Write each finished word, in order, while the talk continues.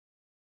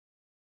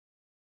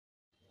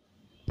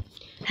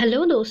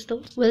Hello दोस्तों,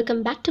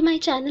 welcome back to my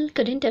channel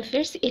current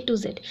affairs A to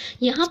Z.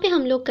 यहाँ पे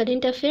हम लोग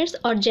करंट अफेयर्स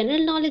और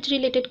general knowledge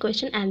related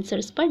question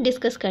answers पर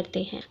डिस्कस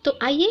करते हैं। तो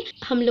आइए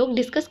हम लोग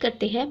डिस्कस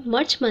करते हैं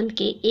मार्च मंथ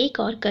के एक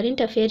और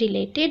current affair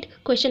related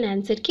question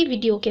answer की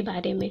वीडियो के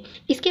बारे में।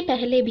 इसके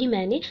पहले भी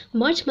मैंने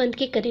मार्च मंथ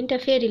के करंट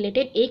अफेयर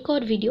रिलेटेड एक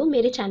और वीडियो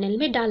मेरे चैनल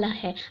में डाला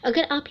है।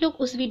 अगर आप लोग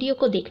उस वीडियो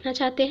को देखना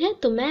चाहते हैं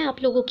तो मैं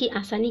आप लोगों की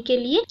आसानी के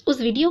लिए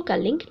उस वीडियो का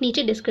लिंक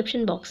नीचे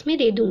डिस्क्रिप्शन बॉक्स में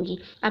दे दूंगी।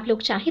 आप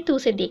लोग चाहे तो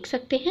उसे देख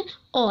सकते हैं।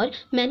 और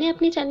मैंने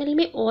अपने चैनल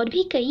में और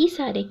भी कई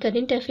सारे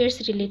करंट अफेयर्स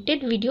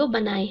रिलेटेड वीडियो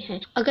बनाए हैं।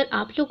 अगर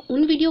आप लोग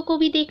उन वीडियो को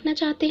भी देखना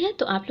चाहते हैं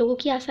तो आप लोगों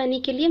की आसानी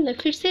के लिए मैं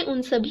फिर से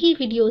उन सभी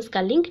वीडियोस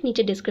का लिंक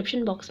नीचे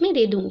डिस्क्रिप्शन बॉक्स में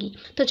दे दूंगी।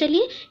 तो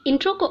चलिए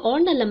इंट्रो को और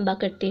न लंबा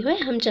करते हुए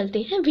हम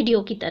चलते हैं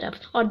वीडियो की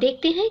तरफ और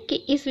देखते हैं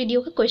कि इस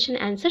वीडियो का क्वेश्चन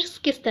आंसर्स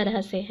किस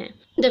तरह से हैं।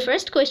 The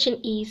first question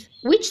is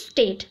which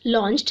state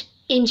launched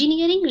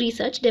engineering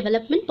research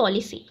development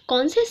policy.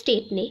 कौन से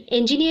स्टेट ने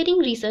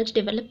इंजीनियरिंग रिसर्च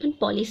डेवलपमेंट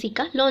पॉलिसी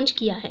का लॉन्च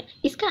किया है?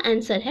 इसका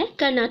आंसर है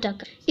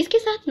कर्नाटक। इसके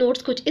साथ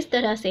नोट्स कुछ इस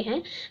तरह से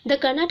हैं। The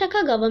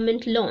Karnataka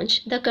government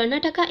launch the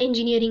Karnataka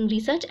engineering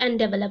research and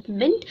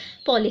development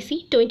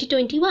policy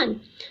 2021।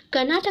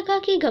 Karnataka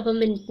की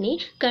गवर्नमेंट ने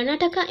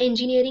Karnataka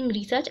engineering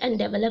research and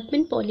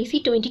development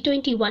policy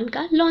 2021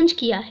 का लॉन्च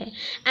किया है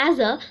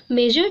as a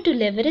major to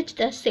leverage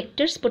the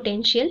sectors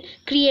potential,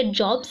 create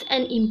jobs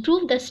and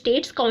improve the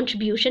states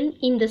contribution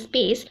in the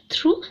space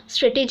through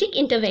strategic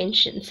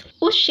interventions.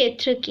 उस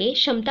क्षेत्र के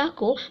क्षमता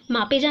को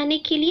मापे जाने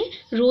के लिए,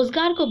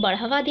 रोजगार को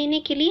बढ़ावा देने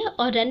के लिए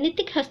और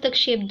रणनीतिक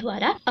हस्तक्षेप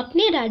द्वारा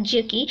अपने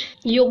राज्य की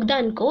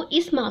योगदान को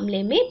इस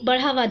मामले में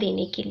बढ़ावा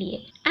देने के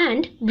लिए।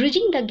 And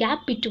bridging the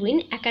gap between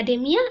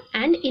academia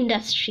and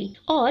industry,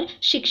 और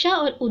शिक्षा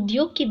और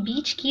उद्योग के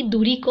बीच की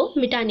दूरी को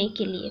मिटाने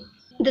के लिए।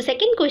 The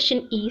second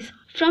question is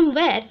from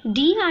where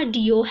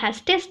DRDO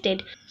has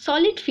tested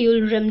solid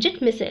fuel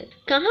रमजेट missile.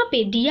 कहाँ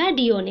पे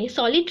DRDO ने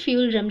सॉलिड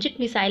फ्यूल रमजेट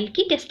मिसाइल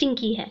की टेस्टिंग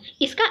की है?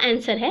 इसका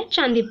आंसर है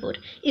चांदीपुर।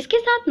 इसके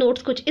साथ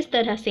नोट्स कुछ इस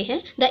तरह से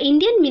हैं। The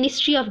Indian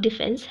ministry of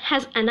defence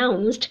has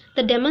announced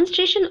the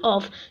demonstration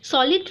of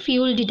solid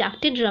fuel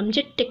deducted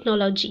रमजेट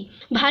technology.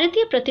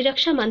 भारतीय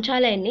प्रतिरक्षा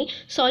मंत्रालय ने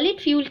सॉलिड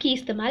फ्यूल की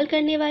इस्तेमाल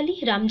करने वाली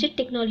रामजेट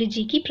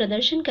टेक्नोलॉजी की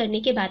प्रदर्शन करने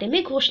के बारे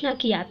में घोषणा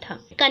किया था।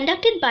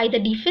 Conducted by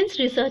the defence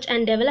research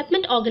and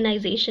development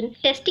organisation,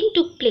 testing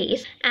took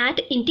place at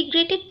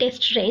integrated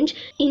test range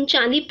in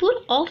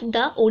Chandipur of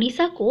the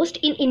Odisha coast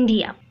in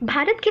India.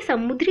 Bharat के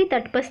समुद्री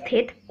तट पर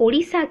स्थित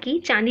ओडिशा की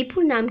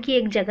चांदीपुर नाम की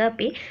एक जगह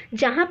पे,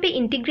 जहां पे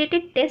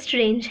इंटीग्रेटेड टेस्ट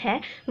रेंज है,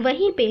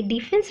 वहीं पे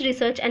defence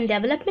research and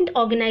development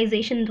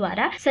organisation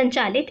द्वारा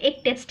संचालित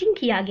एक टेस्टिंग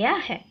किया गया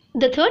है।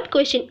 The third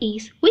question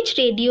is which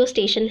radio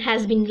station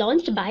has been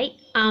launched by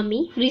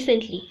Army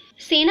recently?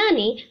 सेना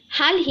ने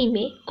हाल ही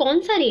में कौन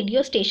सा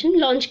रेडियो स्टेशन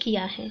लॉन्च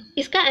किया है?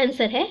 इसका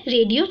आंसर है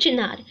रेडियो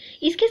चिनार।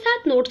 इसके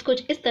साथ नोट्स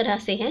कुछ इस तरह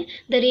से हैं।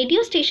 The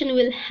radio station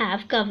will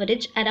have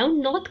coverage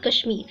around north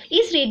Kashmir.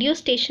 इस रेडियो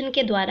स्टेशन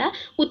के द्वारा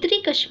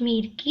उत्तरी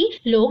कश्मीर की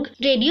लोग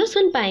रेडियो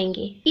सुन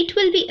पाएंगे। It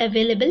will be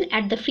available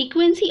at the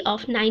frequency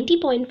of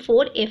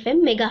 90.4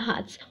 FM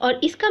megahertz, और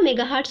इसका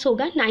मेगाहर्ट्ज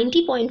होगा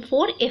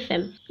 90.4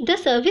 FM। The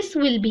service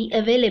will be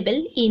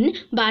available in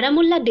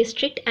Baramulla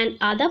district and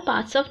other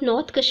parts of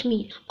north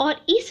Kashmir,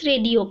 और इस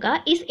रेडियो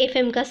का, इस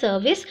FM का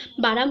सर्विस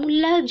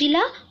बारामुल्ला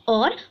जिला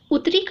और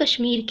उत्तरी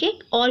कश्मीर के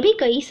और भी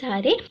कई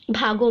सारे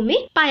भागों में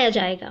पाया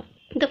जाएगा।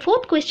 The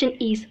fourth question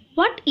is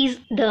what is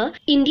the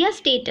India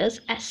status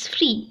as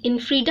free in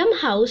Freedom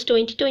House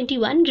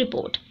 2021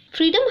 report?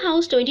 Freedom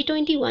house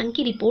 2021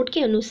 की रिपोर्ट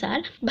के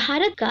अनुसार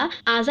भारत का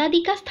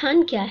आज़ादी का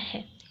स्थान क्या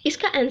है?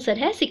 इसका आंसर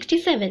है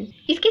 67।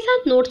 इसके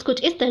साथ नोट्स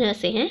कुछ इस तरह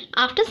से हैं।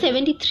 After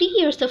 73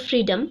 years of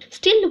freedom,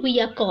 still we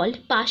are called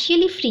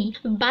partially free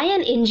by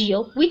an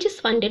NGO which is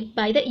funded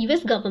by the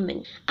US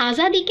government।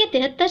 आज़ादी के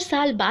 73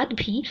 साल बाद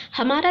भी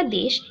हमारा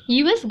देश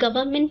US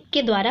गवर्नमेंट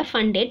के द्वारा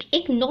फंडेड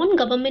एक नॉन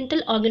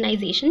गवर्नमेंटल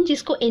ऑर्गेनाइजेशन,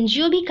 जिसको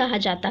NGO भी कहा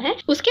जाता है,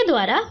 उसके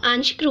द्वारा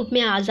आंशिक रूप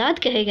में आज़ाद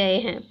कहे गए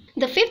हैं।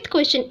 The fifth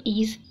question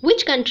is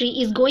which country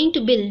is going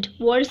to build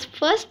world's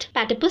first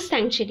platypus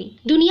sanctuary?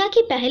 दुनिया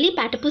की पहली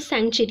platypus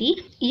sanctuary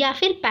या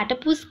फिर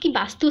platypus की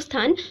वास्तु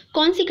स्थान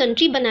कौन सी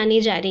कंट्री बनाने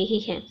जा रही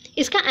है?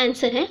 इसका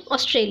आंसर है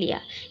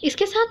ऑस्ट्रेलिया।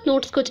 इसके साथ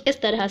नोट्स कुछ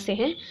इस तरह से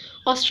हैं।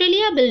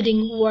 Australia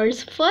building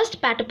world's first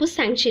पैटापुस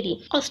sanctuary.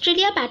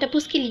 Australia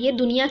पैटापुस के लिए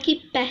दुनिया की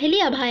पहली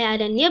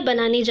अभयारण्य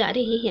बनाने जा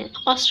रही है।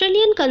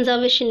 Australian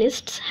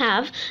कंजर्वेशनिस्ट्स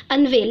have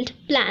unveiled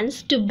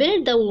plans to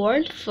build the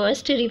world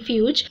first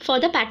refuse for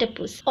the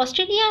पैटापुस।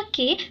 Australia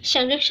के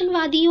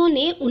संरक्षणवादियों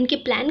ने उनके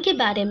प्लान के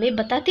बारे में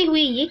बताते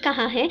हुए ये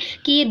कहा है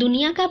कि ये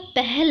दुनिया का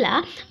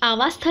पहला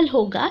आवास स्थल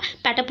होगा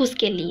पैटापुस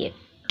के लिए।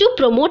 To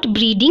promote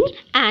breeding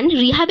and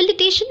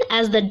rehabilitation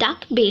as the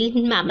duck-billed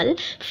mammal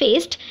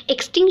faced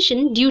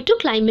extinction due to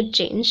climate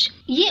change।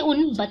 ये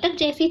उन बतख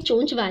जैसी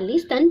चोंच वाली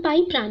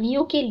स्तनपायी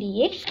प्राणियों के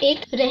लिए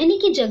एक रहने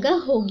की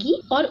जगह होगी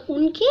और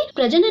उनके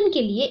प्रजनन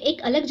के लिए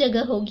एक अलग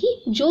जगह होगी,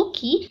 जो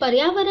कि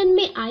पर्यावरण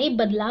में आए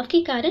बदलाव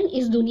के कारण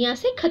इस दुनिया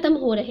से खत्म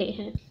हो रहे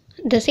हैं।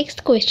 The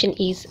sixth question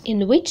is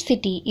in which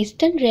city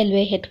Eastern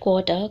Railway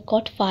headquarter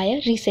caught fire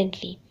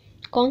recently?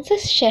 कौन से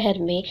शहर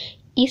में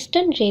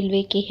ईस्टर्न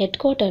रेलवे के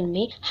हेडक्वार्टर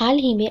में हाल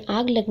ही में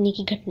आग लगने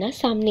की घटना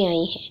सामने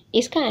आई है?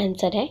 इसका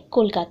आंसर है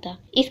कोलकाता।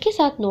 इसके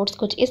साथ नोट्स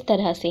कुछ इस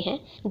तरह से हैं।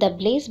 The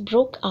Blaze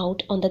broke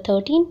out on the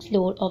 13th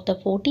floor of the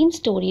 14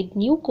 story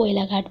new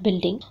कोयलाघाट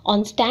building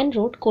on stand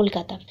road,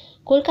 Kolkata.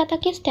 Kolkata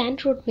के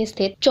स्टैंड रोड में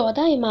स्थित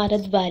 14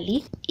 इमारत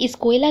वाली इस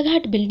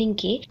कोयलाघाट बिल्डिंग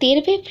के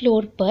 13वें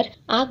फ्लोर पर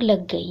आग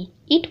लग गई।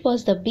 It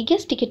was the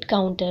biggest ticket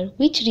counter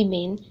which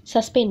remained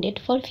suspended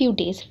for few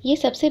days. ये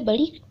सबसे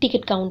बड़ी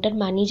टिकट काउंटर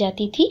मानी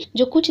जाती थी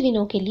जो कुछ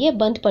दिनों के लिए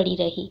बंद पड़ी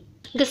रही।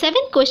 The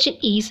seventh question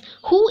is,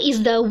 who is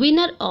the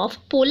winner of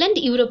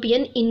Poland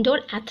European Indoor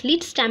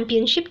Athletes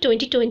Championship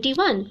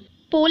 2021?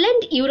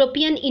 Poland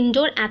European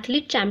indoor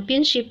athlete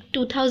championship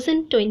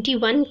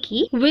 2021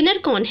 की विनर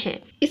कौन है?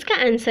 इसका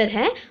आंसर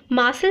है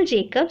मार्सेल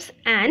जेकब्स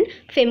एंड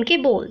फेमके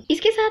बोल।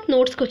 इसके साथ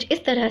नोट्स कुछ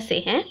इस तरह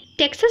से हैं।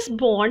 Texas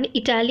born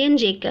Italian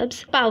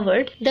Jacob's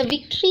powered the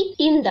victory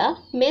in the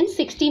mains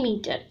 60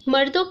 metre.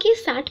 मर्दों की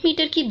 60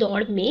 मीटर की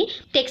दौड़ में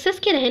टेक्सास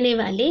के रहने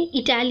वाले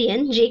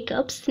इटालियन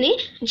जेकब्स ने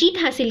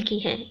जीत हासिल की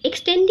है,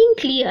 extending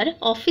clear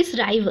of his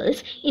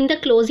rivals in the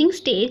closing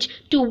stage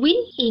two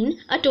win in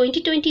a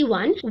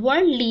 2021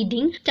 world leading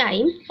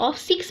time of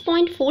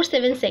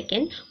 6.47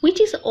 second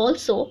which is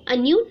also a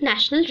new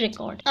national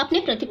record। अपने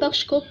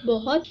प्रतिपक्ष को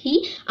बहुत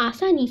ही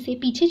आसानी से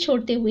पीछे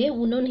छोड़ते हुए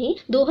उन्होंने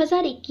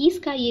 2021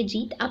 का ये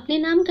जीत अपने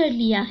नाम कर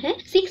लिया है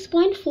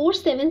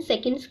 6.47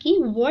 सेकेंड्स की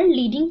वर्ल्ड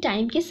लीडिंग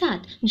टाइम के साथ,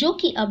 जो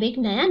कि अब एक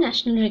नया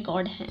नेशनल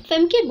रिकॉर्ड है।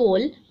 फेमके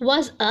बोल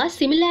was a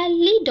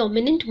similarly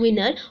dominant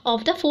winner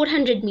of the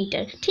 400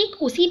 metre. ठीक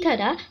उसी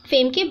तरह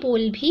फेमके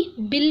बोल भी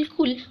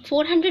बिल्कुल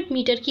 400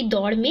 मीटर की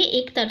दौड़ में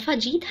एक तरफा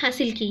जीत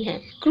हासिल की है।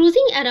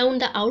 Cruising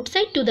around the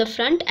outside to the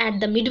front at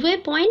the midway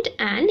point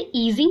and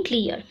easing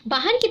clear।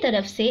 बाहर की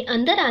तरफ से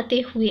अंदर आते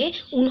हुए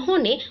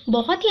उन्होंने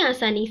बहुत ही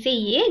आसानी से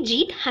ये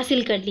जीत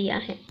हासिल कर लिया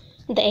है।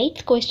 The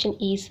eighth question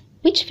is,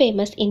 which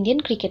famous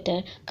Indian cricketer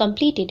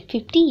completed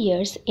 50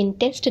 years in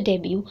Test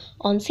debut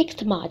on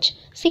 6th March?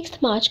 6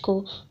 मार्च को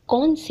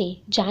कौन से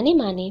जाने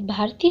माने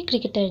भारतीय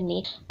क्रिकेटर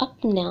ने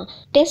अपना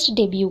टेस्ट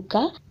डेब्यू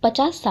का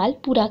 50 साल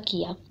पूरा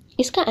किया?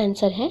 इसका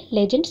आंसर है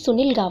लेजेंड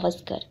सुनील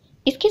गावस्कर।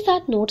 इसके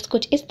साथ नोट्स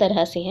कुछ इस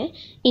तरह से हैं।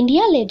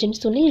 India legend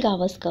Sunil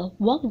Gavaskar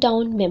walk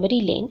down memory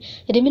lane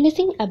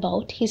रिमिनिसिंग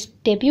about his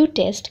debut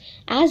test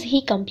as he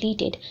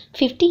completed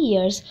 50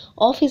 years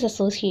of his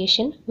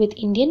association with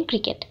Indian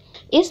cricket.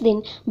 इस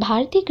दिन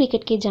भारतीय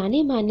क्रिकेट के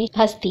जाने माने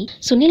हस्ती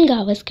सुनील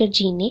गावस्कर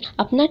जी ने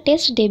अपना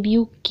टेस्ट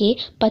डेब्यू के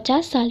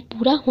 50 साल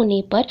पूरा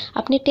होने पर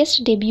अपने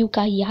टेस्ट डेब्यू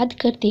का याद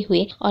करते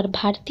हुए और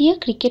भारतीय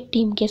क्रिकेट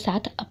टीम के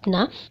साथ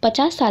अपना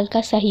 50 साल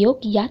का सहयोग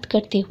याद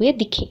करते हुए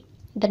दिखे।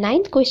 The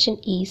ninth question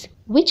is,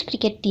 which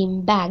cricket team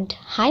bagged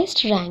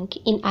highest rank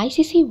in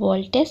ICC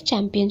World Test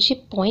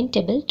Championship Point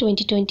Table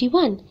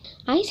 2021?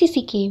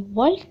 ICC के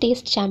वर्ल्ड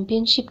टेस्ट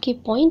चैंपियनशिप के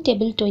पॉइंट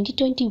टेबल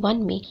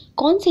 2021 में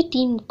कौन सी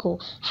टीम को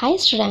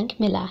हाईएस्ट रैंक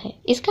मिला है?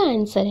 इसका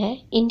आंसर है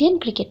इंडियन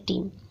क्रिकेट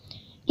टीम।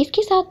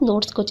 इसके साथ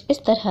नोट्स कुछ इस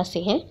तरह से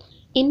हैं।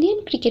 Indian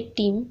cricket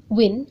team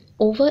win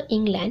over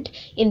England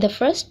in the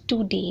first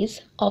 2 days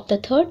of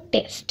the third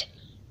test.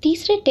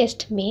 तीसरे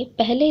टेस्ट में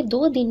पहले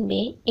 2 दिन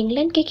में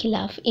इंग्लैंड के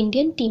खिलाफ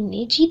इंडियन टीम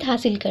ने जीत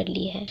हासिल कर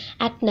ली है।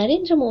 एट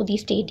नरेंद्र मोदी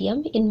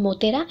स्टेडियम इन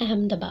मोतेरा,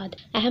 अहमदाबाद।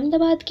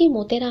 अहमदाबाद के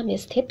मोतेरा में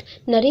स्थित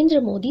नरेंद्र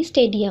मोदी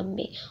स्टेडियम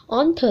में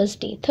ऑन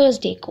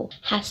थर्सडे को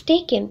has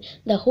taken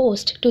the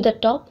host to the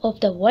top of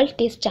the world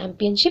test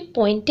championship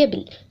point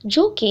table,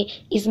 जो कि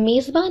इस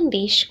मेजबान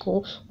देश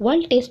को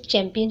वर्ल्ड टेस्ट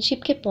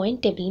चैंपियनशिप के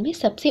पॉइंट टेबल में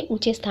सबसे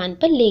ऊंचे स्थान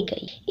पर ले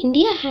गई।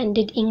 India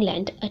handed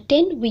England a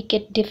 10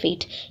 wicket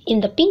defeat in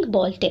the pink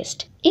ball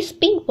test. इस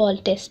पिंक बॉल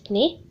टेस्ट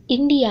ने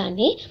इंडिया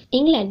ने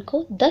इंग्लैंड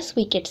को 10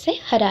 विकेट से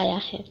हराया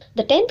है।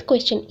 The 10th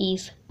question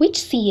is, which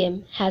CM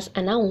has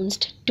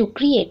announced to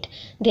create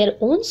their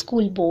own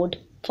school board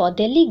for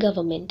Delhi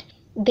government?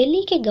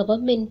 Delhi के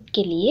government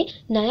के लिए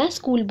नया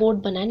स्कूल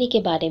बोर्ड बनाने के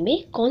बारे में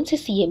कौन से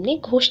सीएम ने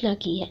घोषणा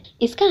की है?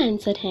 इसका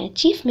आंसर है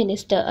चीफ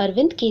मिनिस्टर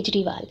अरविंद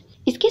केजरीवाल।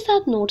 इसके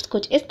साथ नोट्स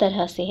कुछ इस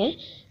तरह से हैं।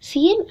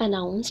 CM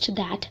announced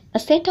that a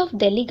set of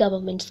Delhi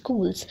government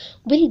schools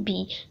will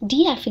be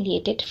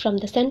de-affiliated from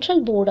the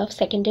Central Board of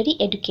Secondary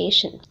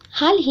Education।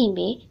 हाल ही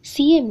में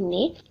CM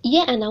ने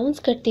ये अनाउंस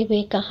करते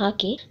हुए कहा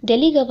कि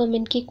दिल्ली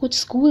गवर्नमेंट के कुछ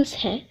स्कूल्स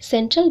हैं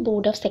central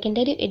board of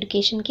secondary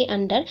education के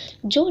अंडर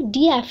जो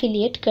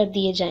डी-एफिलिएट कर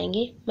दिए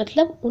जाएंगे,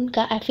 मतलब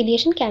उनका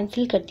एफिलिएशन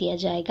कैंसिल कर दिया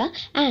जाएगा,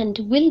 and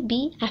will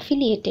be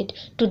affiliated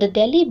to the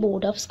Delhi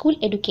board of school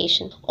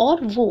education,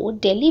 और वो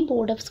Delhi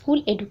board of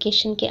school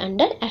education के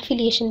अंडर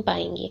एफिलिएशन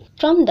पाएंगे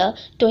from the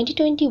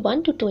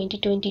 2021 to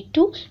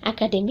 2022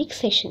 academic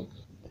session।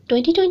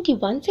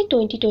 2021 से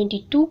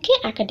 2022 के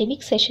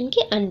academic session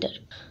के अंदर।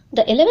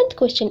 The 11th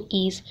question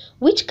is,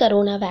 which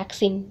corona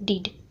vaccine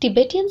did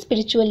Tibetan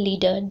spiritual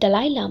leader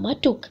Dalai Lama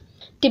took?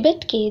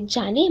 Tibet के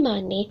जाने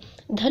माने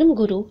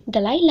धर्मगुरु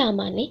दलाई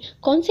लामा ने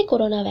कौन सी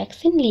कोरोना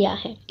वैक्सीन लिया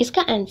है?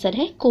 इसका आंसर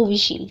है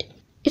कोविशील्ड।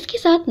 इसके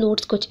साथ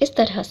नोट्स कुछ इस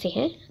तरह से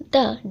हैं।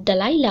 The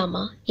Dalai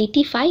Lama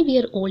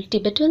 85-year-old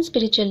Tibetan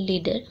spiritual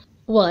leader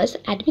was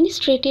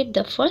administered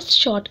the first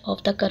shot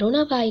of the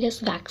coronavirus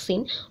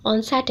vaccine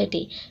on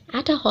Saturday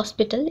at a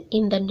hospital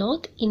in the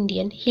North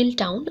Indian hill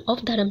town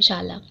of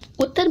धर्मशाला।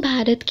 उत्तर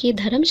भारत के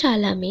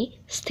धर्मशाला में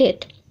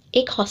स्थित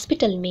एक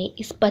हॉस्पिटल में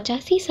इस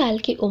 85 साल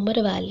की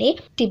उम्र वाले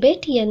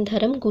तिब्बतियन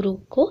धर्म गुरु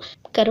को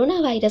कोरोना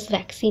वायरस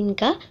वैक्सीन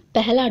का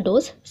पहला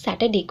डोज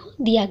सैटरडे को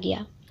दिया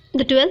गया।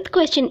 The 12th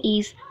question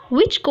is,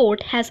 which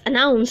court has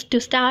announced to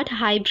start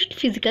hybrid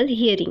physical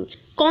hearing?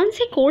 कौन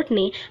से कोर्ट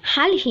ने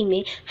हाल ही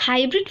में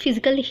हाइब्रिड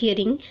फिजिकल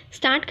हियरिंग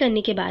स्टार्ट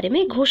करने के बारे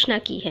में घोषणा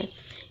की है?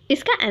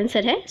 इसका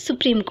आंसर है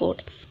supreme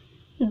court.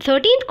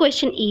 13th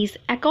question is,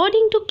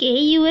 according to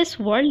KUS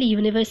World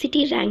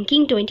University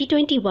Ranking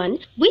 2021,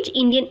 which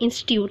Indian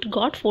institute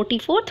got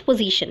 44th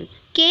position?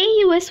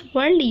 KUS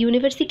World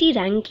University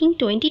Ranking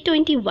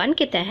 2021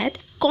 के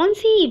तहत कौन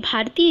सी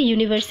भारतीय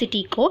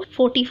यूनिवर्सिटी को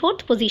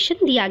 44th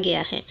पोजीशन दिया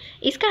गया है?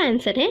 इसका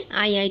आंसर है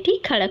IIT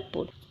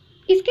खड़गपुर।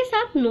 इसके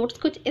साथ नोट्स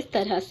कुछ इस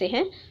तरह से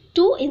हैं।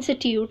 2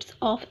 institutes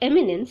of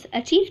eminence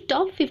achieve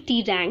top 50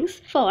 ranks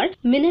for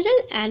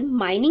mineral and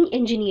mining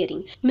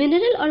engineering।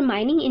 Mineral और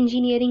माइनिंग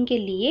इंजीनियरिंग के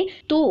लिए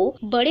 2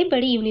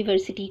 बड़े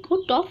यूनिवर्सिटी को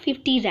टॉप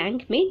 50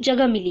 रैंक में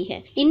जगह मिली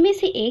है। इनमें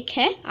से एक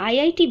है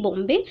IIT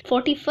Bombay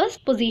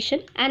 41st position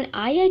and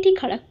IIT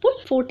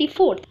Kharagpur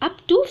 44th,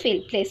 up 2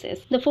 failed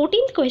places। The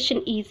 14th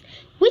question is,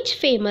 which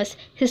famous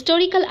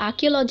historical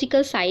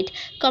archaeological site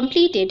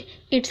completed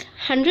its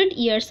 100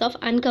 years of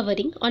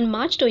uncovering on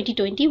March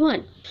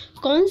 2021?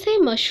 कौन से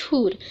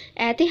मशहूर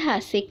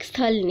ऐतिहासिक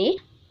स्थल ने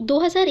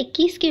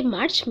 2021 के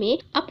मार्च में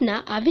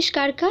अपना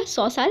आविष्कार का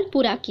 100 साल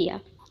पूरा किया?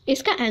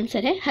 इसका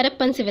आंसर है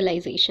Harappan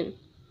civilisation.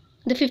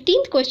 The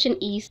 15th question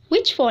is,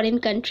 which foreign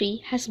country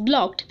has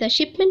blocked the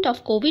shipment of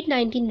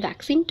COVID-19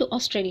 vaccine to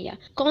Australia?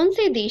 कौन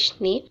से देश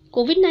ने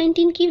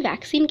कोविड-19 की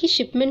वैक्सीन की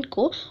शिपमेंट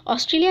को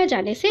ऑस्ट्रेलिया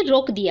जाने से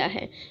रोक दिया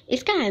है?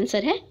 इसका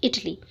आंसर है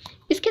इटली।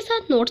 इसके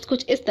साथ नोट्स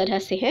कुछ इस तरह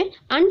से हैं।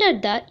 Under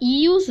the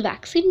EU's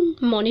vaccine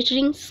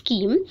monitoring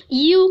scheme,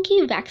 EU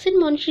की वैक्सीन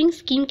मॉनिटरिंग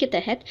स्कीम के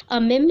तहत a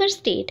member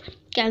state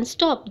can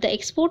stop the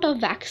export of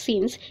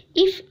vaccines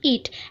if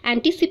it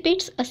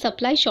anticipates a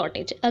supply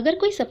shortage। अगर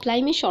कोई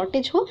सप्लाई में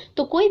शॉर्टेज हो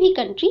तो कोई भी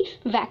कंट्री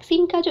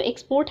वैक्सीन का जो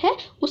एक्सपोर्ट है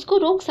उसको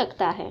रोक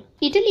सकता है।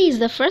 Italy is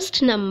the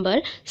first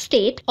number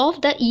state of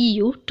the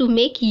EU to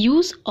make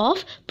use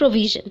of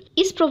provision.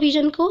 इस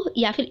प्रोविजन को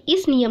या फिर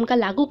इस नियम का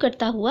लागू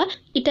करता हुआ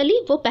इटली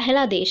वो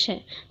पहला देश है।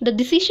 The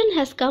decision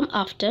has come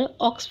after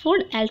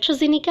Oxford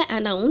AstraZeneca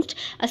announced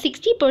a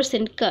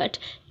 60% cut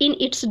in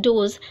its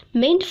dose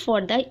meant for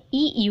the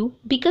EU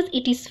because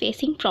it is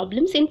facing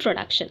problems in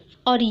production।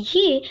 और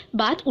ये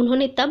बात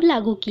उन्होंने तब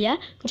लागू किया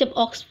जब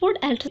ऑक्सफोर्ड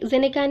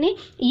एस्ट्राजेनेका ने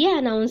ये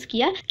अनाउंस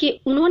किया कि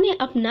उन्होंने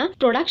अपना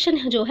प्रोडक्शन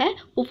जो है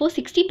वो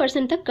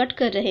 60% तक कट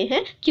कर रहे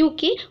हैं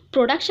क्योंकि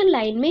प्रोडक्शन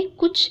लाइन में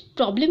कुछ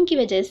प्रॉब्लम की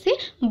वजह से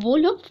वो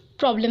लोग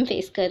प्रॉब्लम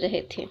फेस कर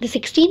रहे थे। The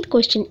 16th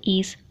question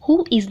is, who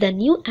is the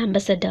new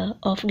ambassador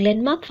of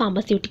Glenmark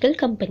Pharmaceutical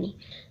Company?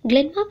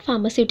 Glenmark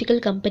Pharmaceutical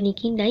Company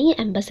की नई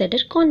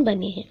एम्बेसडर कौन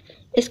बने हैं?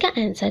 इसका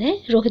आंसर है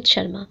रोहित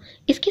शर्मा।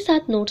 इसके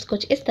साथ नोट्स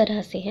कुछ इस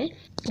तरह से हैं।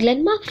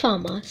 Glenmark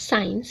pharma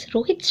science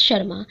Rohit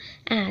Sharma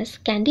as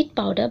candid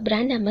powder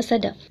brand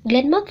ambassador.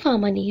 Glenmark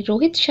pharma ने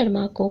रोहित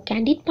शर्मा को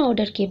कैंडिड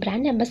पाउडर के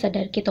ब्रांड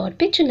एम्बेसडर के तौर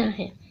पे चुना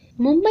है।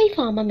 Mumbai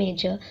pharma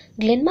major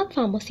Glenmark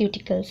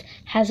Pharmaceuticals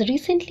has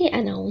recently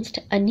announced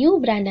a new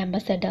brand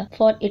ambassador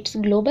for its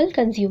global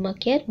consumer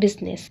care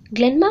business।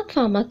 Glenmark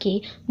Pharma के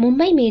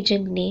Mumbai major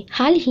ने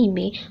हाल ही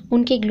में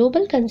उनके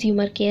ग्लोबल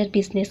कंज्यूमर केयर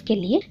बिजनेस के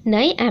लिए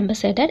नए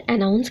एम्बेसडर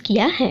अनाउंस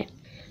किया है।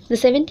 The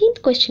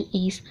 17th question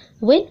is,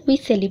 when we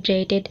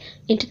celebrated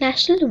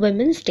International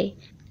Women's Day?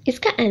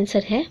 इसका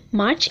आंसर है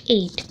March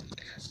 8।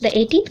 The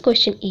 18th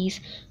question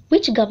is,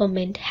 which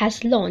government has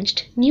launched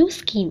new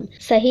scheme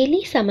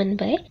सहेली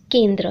समन्वय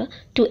केंद्र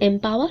to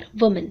empower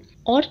women?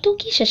 औरतों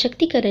की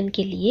सशक्तिकरण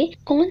के लिए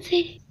कौन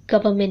से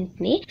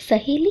गवर्नमेंट ने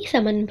सहेली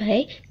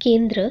समन्वय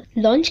केंद्र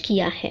लॉन्च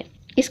किया है?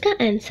 इसका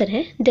आंसर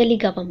है दिल्ली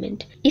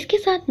गवर्नमेंट। इसके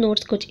साथ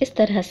नोट्स कुछ इस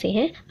तरह से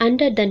हैं।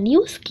 Under the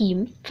new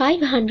scheme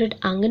 500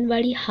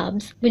 anganwadi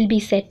hubs will be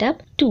set up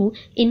to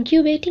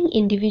इंक्यूबेटिंग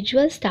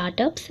individual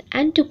startups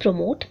and to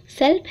promote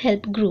self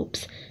help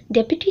groups,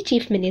 deputy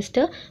chief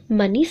minister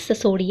Manish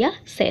Sisodia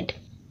said.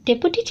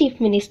 Deputy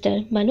chief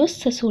minister Manoj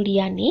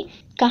Sisodia ने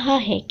कहा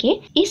है कि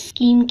इस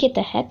स्कीम के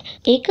तहत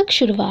एकक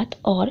शुरुआत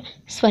और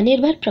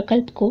स्वनिर्भर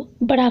प्रकल्प को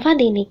बढ़ावा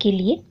देने के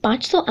लिए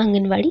 500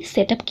 आंगनवाड़ी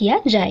सेटअप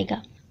किया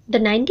जाएगा। The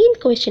 19th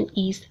question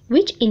is,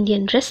 which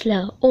Indian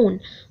wrestler won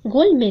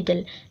gold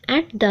medal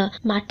at the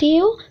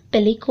Matteo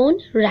Pellicone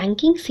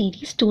Ranking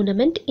Series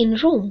tournament in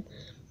Rome?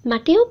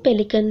 Matteo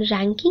Pellicone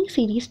Ranking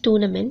Series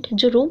tournament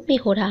जो रोम में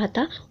हो रहा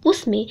था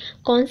उसमें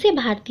कौन से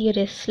भारतीय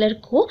रेसलर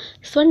को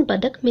स्वर्ण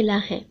पदक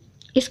मिला है?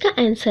 इसका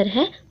आंसर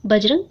है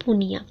बजरंग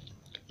पूनिया।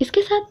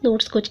 इसके साथ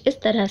नोट्स कुछ इस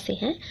तरह से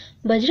हैं।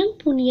 Bajrang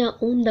Poonia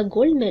own the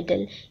gold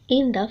medal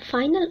in the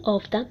final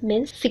of the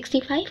mains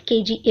 65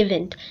 kg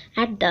event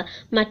at the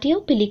माटेओ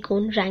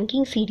पेलिकोन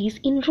ranking series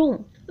in रोम।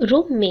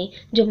 रोम में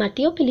जो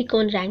माटेओ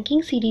पेलिकोन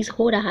रैंकिंग सीरीज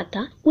हो रहा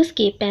था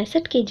उसके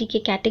 65 kg के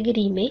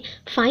कैटेगरी में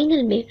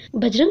फाइनल में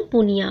बजरंग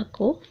पूनिया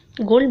को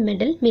गोल्ड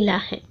मेडल मिला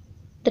है।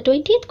 The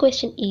 20th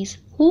question is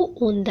who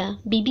won the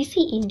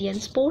BBC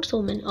Indian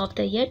Sportswoman of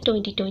the Year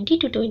 2020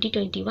 to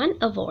 2021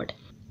 award?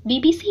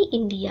 BBC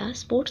India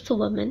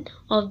Sportswoman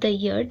of the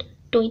Year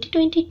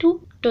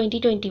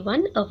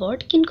 2020-2021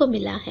 award किनको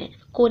मिला है?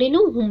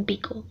 कोरेनो हुम्पी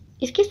को।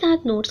 इसके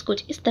साथ नोट्स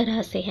कुछ इस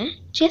तरह से हैं।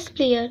 Chess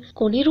player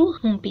Koneru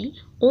हुम्पी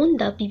own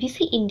the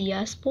BBC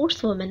India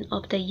sportswoman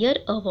of the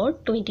year award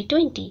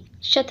 2020।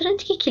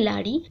 शतरंज की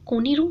खिलाड़ी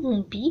Koneru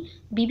हुम्पी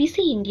BBC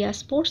India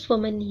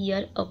sportswoman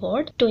year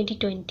award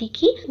 2020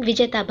 की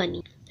विजेता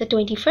बनी। The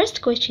 21st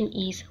question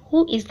is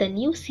who is the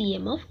new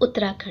CM of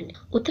Uttarakhand?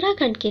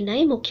 Uttarakhand के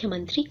नए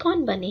मुख्यमंत्री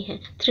कौन बने हैं?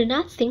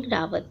 त्रिनाथ सिंह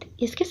रावत।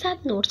 इसके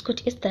साथ नोट्स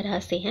कुछ इस तरह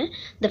से हैं।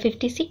 The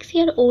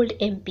 56-year-old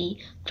MP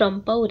from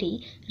Pauri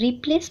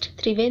replaced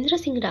Trivendra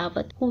Singh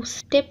Rawat who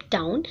stepped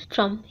down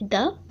from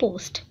the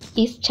post।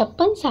 इस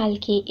 56 साल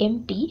के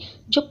MP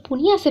जो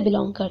पुनिया से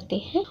बिलोंग करते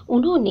हैं,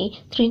 उन्होंने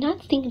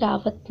त्रिनाथ सिंह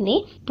रावत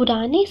ने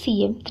पुराने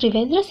CM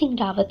त्रिवेंद्र सिंह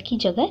रावत की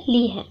जगह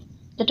ली है।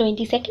 The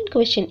 22nd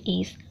question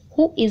is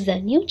who is the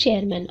new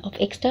chairman of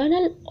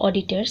external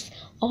auditors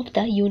of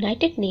the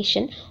United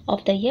Nations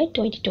of the year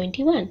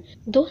 2021?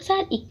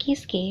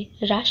 2021 के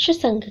राष्ट्र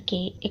संघ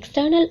के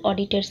एक्सटर्नल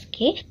ऑडिटर्स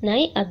के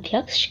नए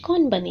अध्यक्ष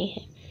कौन बने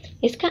हैं?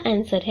 इसका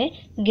आंसर है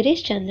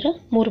गिरीश चंद्र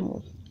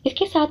मुर्मू।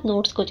 इसके साथ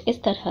नोट्स कुछ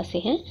इस तरह से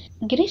हैं।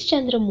 Girish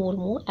Chandra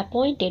Murmu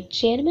appointed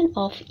chairman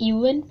of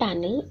UN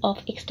panel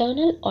of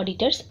external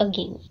auditors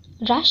again.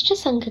 राष्ट्र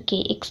संघ के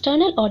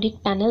एक्सटर्नल ऑडिट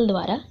पैनल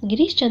द्वारा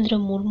गिरीश चंद्र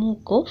मुर्मू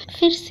को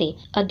फिर से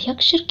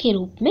अध्यक्ष के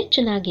रूप में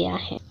चुना गया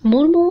है।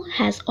 Murmu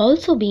has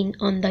also been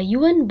on the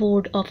UN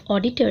board of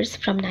auditors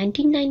from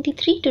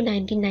 1993 to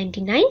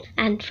 1999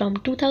 and from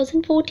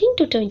 2014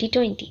 to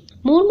 2020।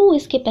 Murmu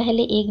इसके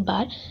पहले एक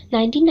बार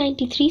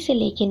 1993 से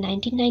लेके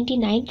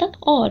 1999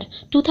 तक और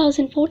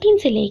 2014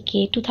 से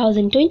लेके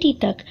 2020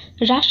 तक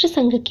राष्ट्र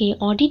संघ के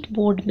ऑडिट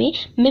बोर्ड में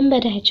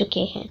मेंबर रह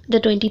चुके हैं।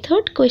 The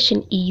 23rd question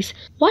is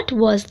what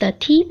was the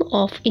theme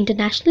of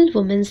International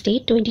Women's Day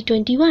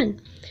 2021?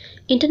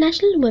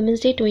 International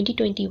women's day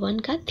 2021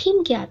 का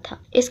थीम क्या था?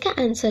 इसका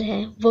आंसर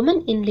है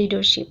women in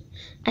leadership,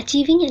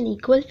 achieving N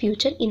equal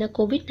future in a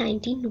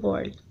covid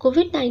 world.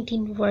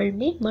 Covid world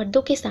में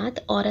मर्दों के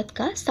साथ औरत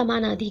का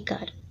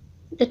समानाधिकार।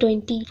 The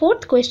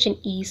 24th question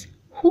is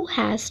who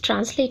has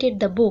translated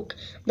the book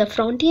The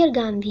Frontier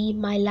Gandhi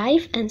My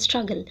Life and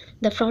Struggle?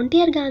 The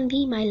Frontier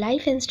Gandhi My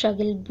Life and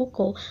Struggle book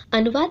को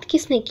अनुवाद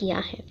किसने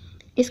किया है?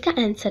 इसका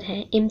आंसर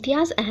है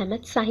इम्तियाज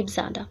अहमद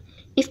साहिबजादा।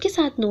 इसके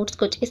साथ नोट्स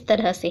कुछ इस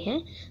तरह से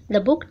हैं।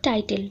 The book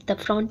title the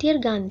frontier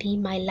Gandhi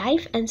my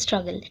life and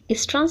struggle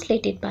is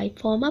translated bye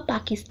farmer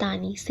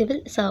Pakistani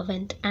civil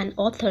servant and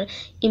author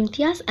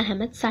Imtiaz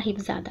Ahmad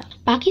Sahibzada.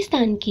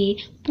 Pakistan के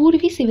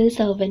पूर्वी सिविल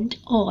सर्वेंट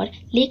और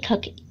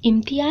लेखक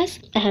इम्तियाज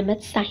अहमद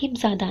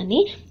साहिबजादा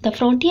ने the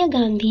frontier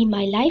Gandhi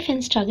my life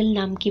and struggle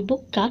नाम की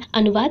बुक का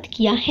अनुवाद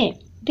किया है।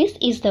 This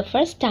is the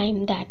first time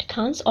that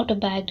Khan's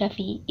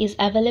autobiography is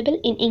available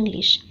in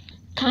English.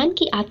 Khan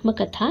की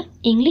आत्मकथा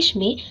इंग्लिश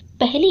में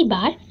पहली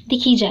बार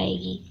दिखी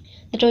जाएगी।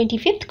 The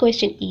 25th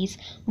question is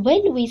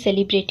when we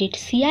celebrated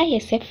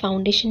CISF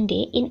Foundation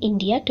Day in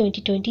India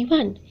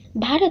 2021?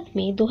 Bharat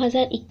में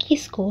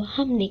 2021 को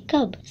हमने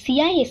कब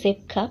CISF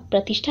का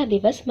प्रतिष्ठा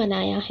दिवस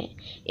मनाया है?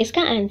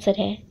 इसका आंसर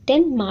है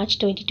 10 मार्च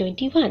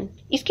 2021।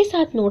 इसके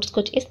साथ नोट्स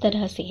कुछ इस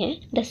तरह से हैं।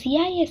 The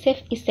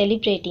CISF is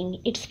celebrating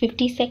its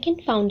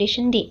 52nd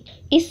Foundation Day.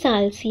 इस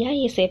साल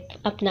CISF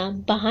अपना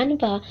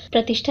 52वां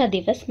प्रतिष्ठा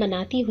दिवस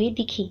मनाती हुई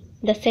दिखी।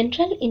 The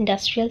Central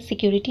Industrial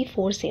Security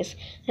Forces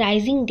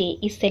Rising Day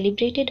is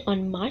celebrated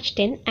on March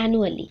 10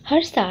 annually.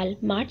 हर साल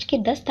मार्च के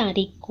 10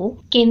 तारीख को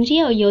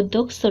केंद्रीय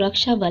औद्योगिक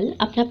सुरक्षा बल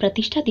अपना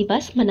प्रतिष्ठा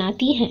दिवस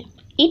मनाती हैं।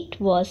 It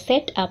was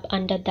set up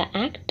under the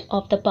Act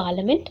of the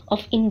Parliament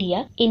of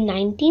India in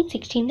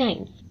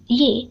 1969.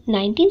 ये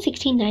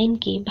 1969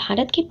 के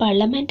भारत के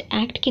पार्लियामेंट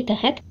एक्ट के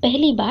तहत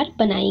पहली बार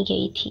बनाई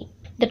गई थी।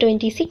 The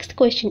 26th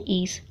question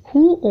is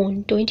who won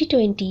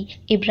 2020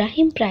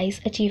 Ibrahim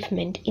prize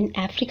achievement in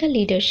Africa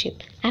leadership?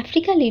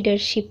 Africa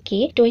leadership के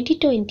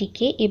 2020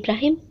 के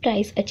इब्राहिम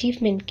प्राइज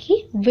अचीवमेंट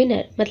की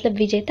विनर मतलब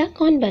विजेता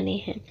कौन बने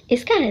हैं?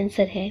 इसका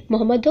आंसर है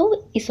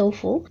मोहम्मदो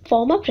इसोफो,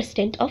 former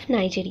president of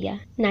Nigeria.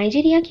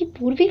 Nigeria की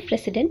पूर्वी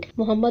president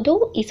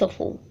मोहम्मदो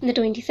इसोफो। The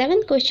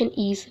 27th question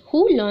is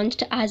who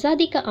launched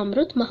आज़ादी का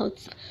अमृत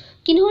महोत्सव?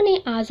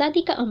 किन्होंने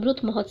आज़ादी का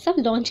अमृत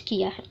महोत्सव लॉन्च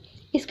किया है?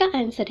 इसका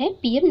आंसर है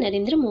PM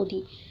नरेंद्र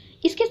मोदी।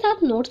 इसके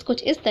साथ नोट्स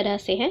कुछ इस तरह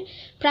से हैं।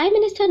 Prime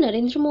minister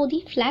Narendra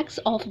Modi flags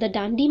of the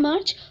डांडी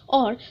मार्च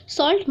और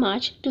salt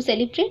March two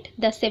celebrate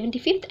the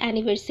 75th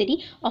anniversary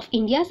of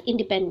India's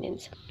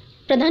independence.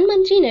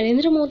 प्रधानमंत्री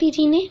नरेंद्र मोदी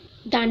जी ने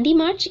डांडी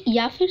मार्च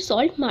या फिर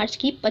सॉल्ट मार्च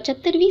की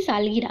 75वीं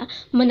सालगिरह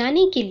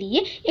मनाने के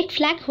लिए एक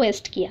फ्लैग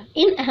होस्ट किया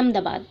इन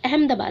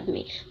अहमदाबाद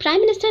में। Prime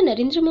minister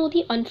Narendra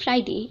Modi on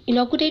Friday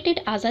inaugurated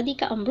आज़ादी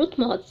का अमृत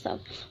महोत्सव।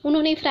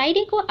 उन्होंने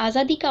फ्राइडे को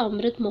आज़ादी का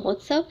अमृत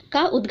महोत्सव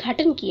का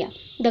उद्घाटन किया।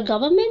 The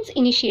governments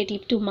initiative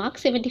to mark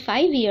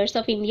 75 years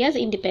of India's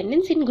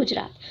independence in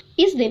Gujarat.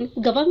 इस दिन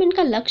गवर्नमेंट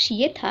का लक्ष्य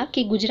ये था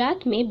कि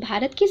गुजरात में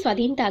भारत की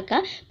स्वाधीनता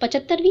का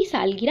 75वीं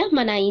सालगिरह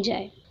मनाई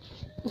जाए।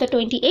 The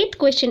 28th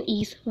question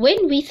is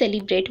when we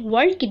celebrate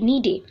world kidney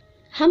day.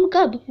 हम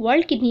कब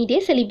वर्ल्ड किडनी डे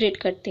सेलिब्रेट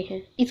करते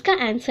हैं? इसका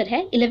आंसर है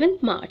 11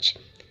 मार्च।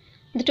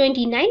 The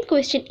 29th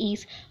question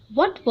is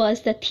what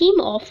was the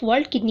theme of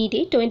world kidney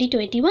day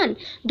 2021।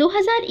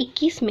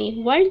 2021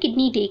 में वर्ल्ड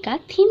किडनी डे का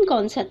थीम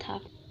कौन सा था?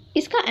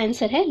 इसका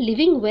आंसर है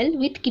living well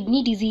with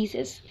kidney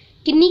diseases.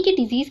 Kidney के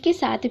डिजीज के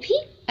साथ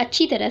भी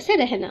अच्छी तरह से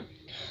रहना।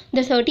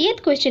 The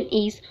 30th question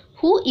is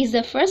who is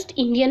the first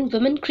Indian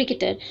women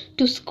cricketer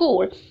to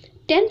score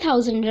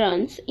 10,000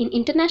 runs in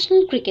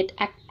international cricket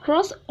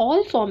across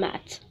all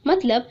formats.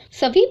 मतलब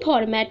सभी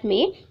फॉर्मेट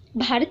में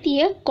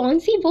भारतीय कौन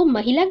सी वो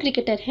महिला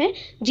क्रिकेटर हैं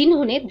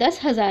जिन्होंने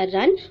 10,000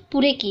 रन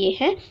पूरे किए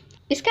हैं?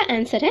 इसका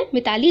आंसर है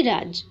मिताली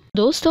राज।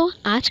 दोस्तों,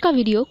 आज का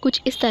वीडियो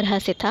कुछ इस तरह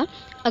से था।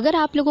 अगर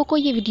आप लोगों को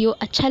ये वीडियो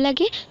अच्छा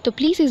लगे तो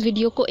प्लीज़ इस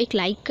वीडियो को एक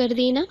लाइक कर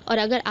देना, और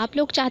अगर आप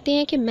लोग चाहते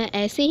हैं कि मैं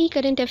ऐसे ही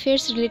करंट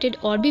अफेयर्स रिलेटेड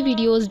और भी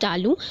वीडियोस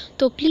डालूं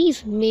तो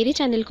प्लीज़ मेरे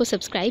चैनल को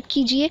सब्सक्राइब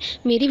कीजिए,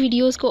 मेरी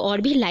वीडियोस को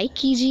और भी लाइक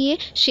कीजिए,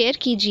 शेयर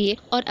कीजिए।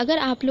 और अगर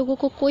आप लोगों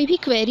को कोई भी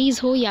क्वेरीज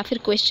हो या फिर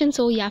क्वेश्चंस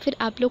हो या फिर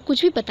आप लोग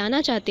कुछ भी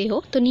बताना चाहते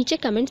हो तो नीचे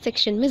कमेंट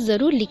सेक्शन में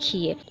ज़रूर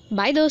लिखिए।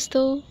 बाय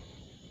दोस्तों।